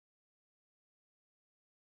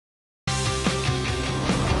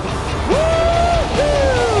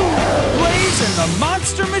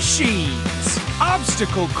Machines.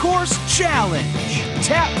 Obstacle Course Challenge.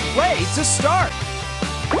 Tap play to start.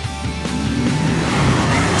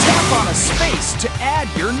 Tap on a space to add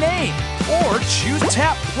your name, or choose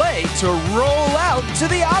tap play to roll out to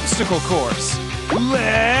the obstacle course.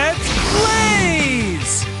 Let's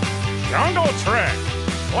blaze! Jungle Trek.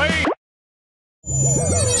 Play.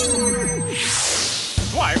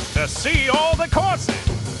 Swipe to see all the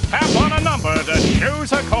courses. Tap on a number to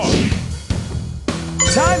choose a course.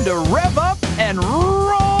 Time to rev up and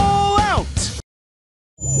roll out!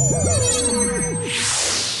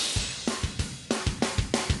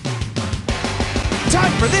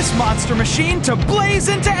 Time for this monster machine to blaze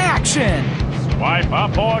into action! Swipe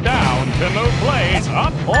up or down to move blaze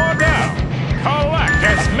up or down. Collect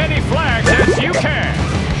as many flags as you can.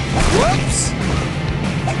 Whoops!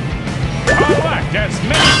 Collect as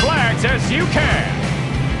many flags as you can.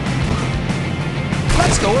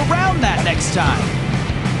 Let's go around that next time.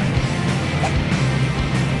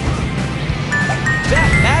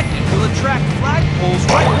 That magnet will attract flagpoles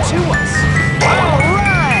right to us. All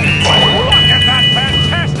right! Look at that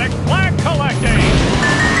fantastic flag collecting!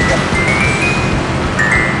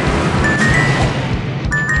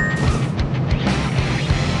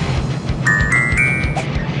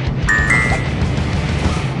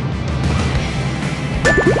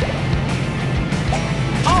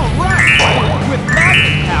 All right! With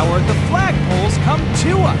magnet power, the flagpoles come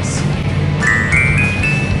to us.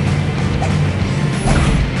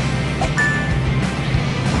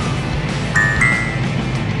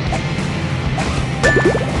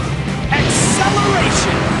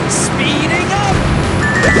 Acceleration! Speeding up!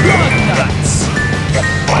 Lug nuts!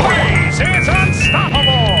 Blaze is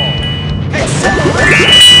unstoppable!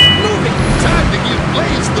 Acceleration! Moving! Time to give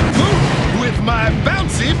Blaze the boot with my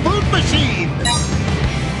bouncy boot machine!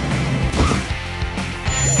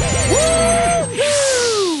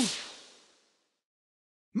 Woo-hoo!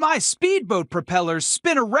 My speedboat propellers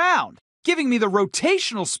spin around, giving me the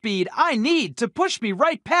rotational speed I need to push me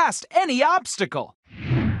right past any obstacle.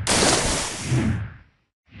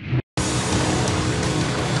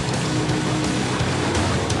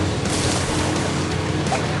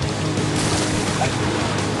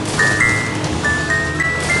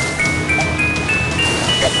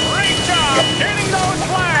 Great job getting those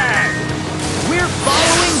flags! We're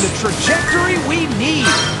following the trajectory we need.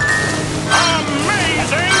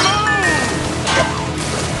 Amazing move!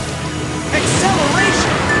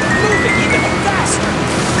 Acceleration! Moving even faster!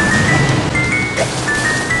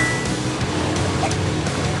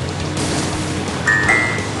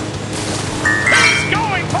 He's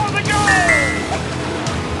going for the goal!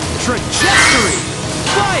 Trajectory!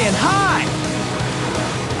 Flying high!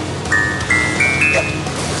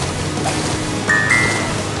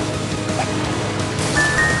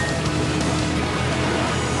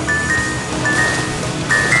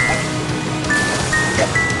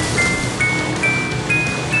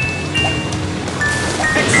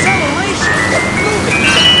 Acceleration! Moving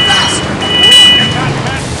even faster! Look at that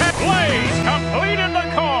fantastic Blaze completed the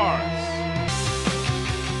course!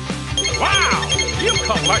 Wow! You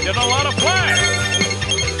collected a lot of flags!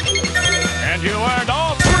 And you earned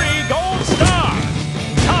all 3 gold stars!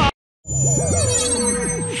 Top!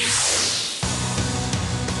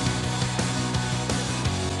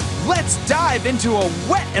 Let's dive into a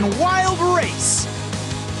wet and wild race!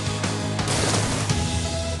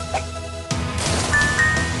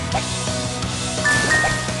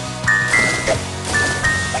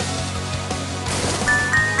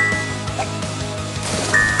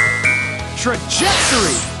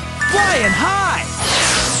 Trajectory! Flying high!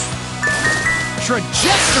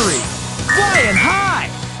 Trajectory! Flying high!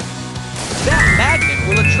 That magnet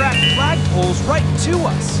will attract flagpoles right to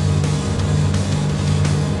us.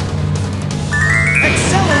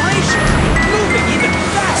 Acceleration! Moving even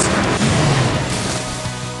faster!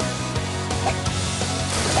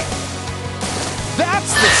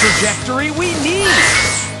 That's the trajectory we need!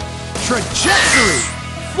 Trajectory!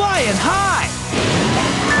 Flying high!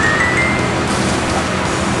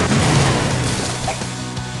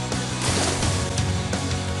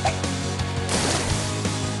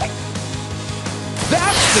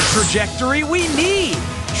 That's the trajectory we need!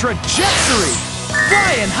 Trajectory!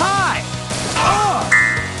 Flying high!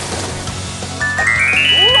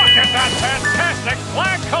 Look at that fantastic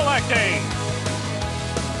flag collecting!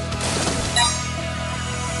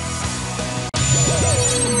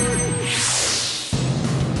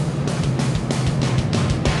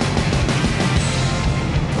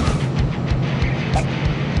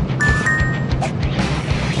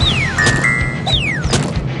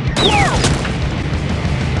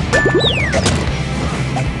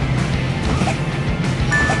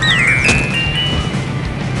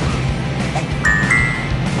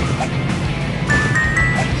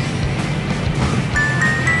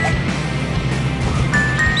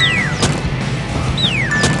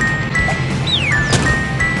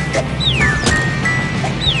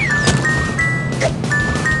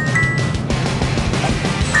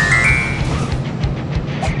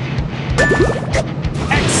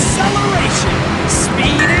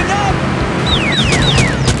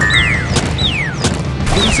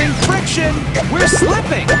 friction, we're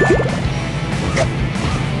slipping!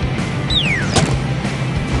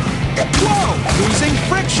 Whoa! Losing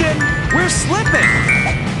friction, we're slipping!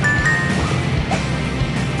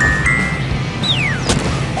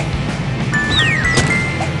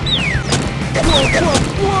 Whoa, whoa,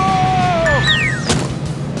 whoa!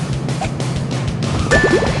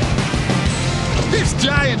 This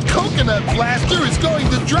giant coconut blaster is going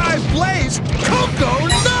to drive Blaze cocoa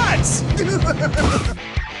nuts!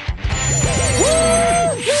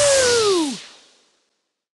 Woo-hoo!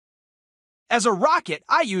 As a rocket,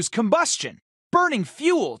 I use combustion, burning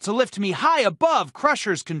fuel to lift me high above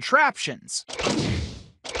Crusher's contraptions.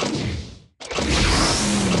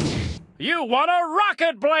 You won a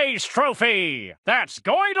Rocket Blaze trophy! That's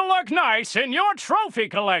going to look nice in your trophy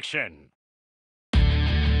collection!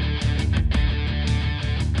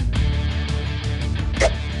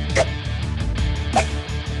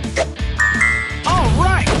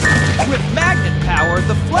 Alright! With magnet power,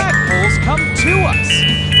 the flagpoles come to us!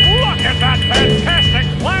 Look at that fantastic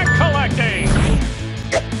flag collecting!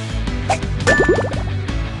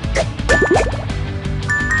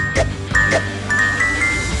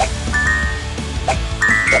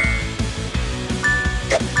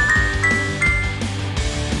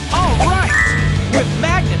 Alright! With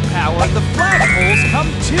magnet power, the flagpoles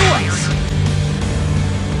come to us!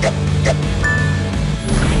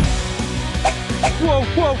 Whoa,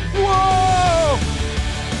 whoa, whoa!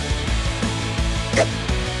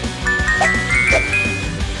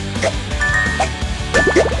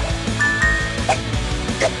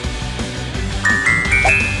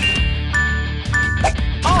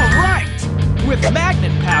 All right! With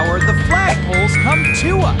magnet power, the flagpoles come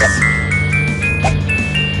to us.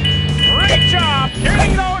 Great job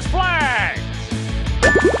getting those flags!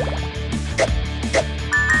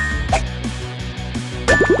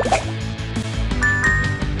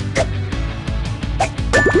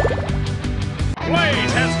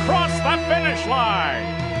 Blaze has crossed the finish line!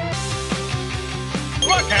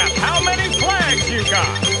 Look at how many flags you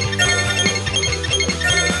got!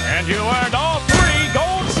 And you earned all 3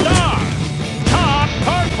 gold stars! Top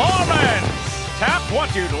performance! Tap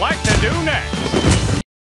what you'd like to do next!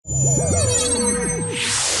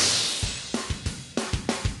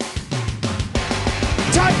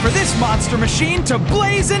 Time for this monster machine to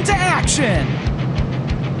blaze into action!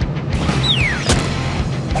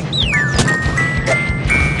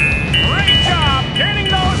 Great job getting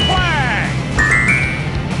those flags!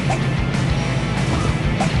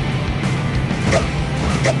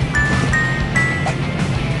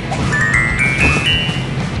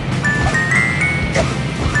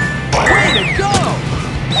 Way to go!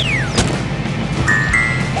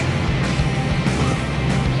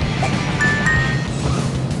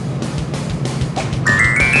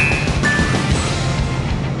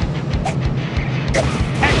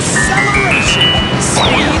 Acceleration!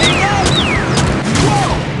 Speeding up!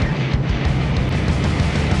 Whoa!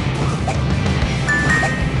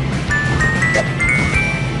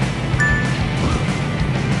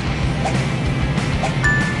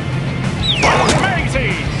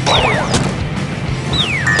 Amazing!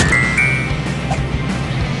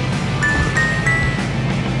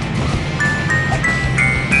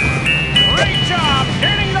 Great job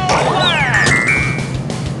getting those flags!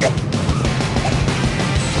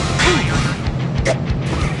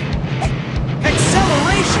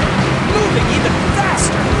 Acceleration! Moving even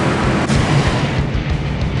faster!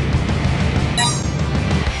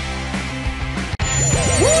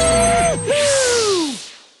 Woo-hoo!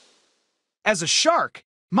 As a shark,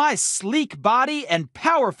 my sleek body and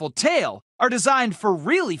powerful tail are designed for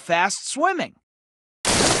really fast swimming.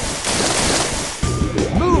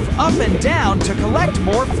 Move up and down to collect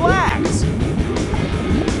more flags.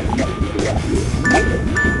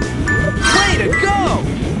 Way to go!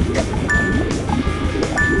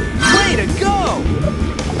 Way to go!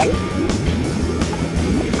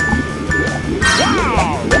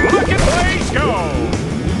 Wow! Look at Blaze go!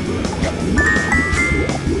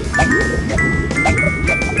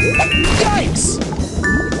 Yikes!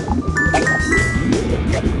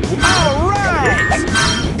 All right!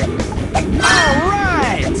 All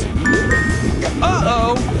right!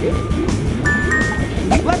 Uh-oh!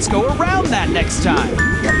 Let's go around that next time.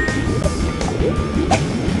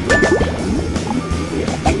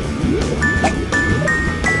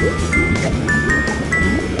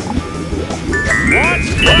 What's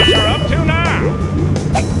Crusher up to now?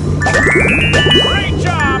 Great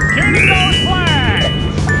job getting those flags!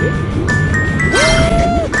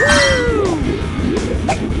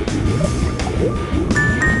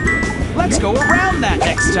 Let's go around that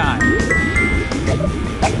next time.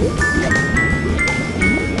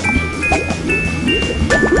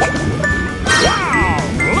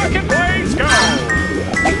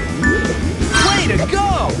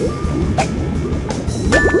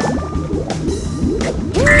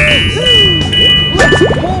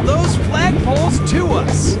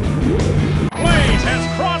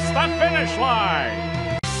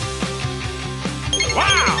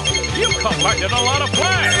 You collected a lot of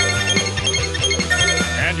flags.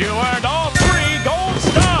 And you earned all 3 gold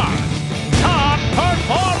stars. Top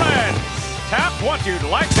performance! Tap what you'd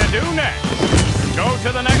like to do next. Go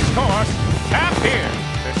to the next course. Tap here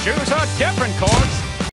to choose a different course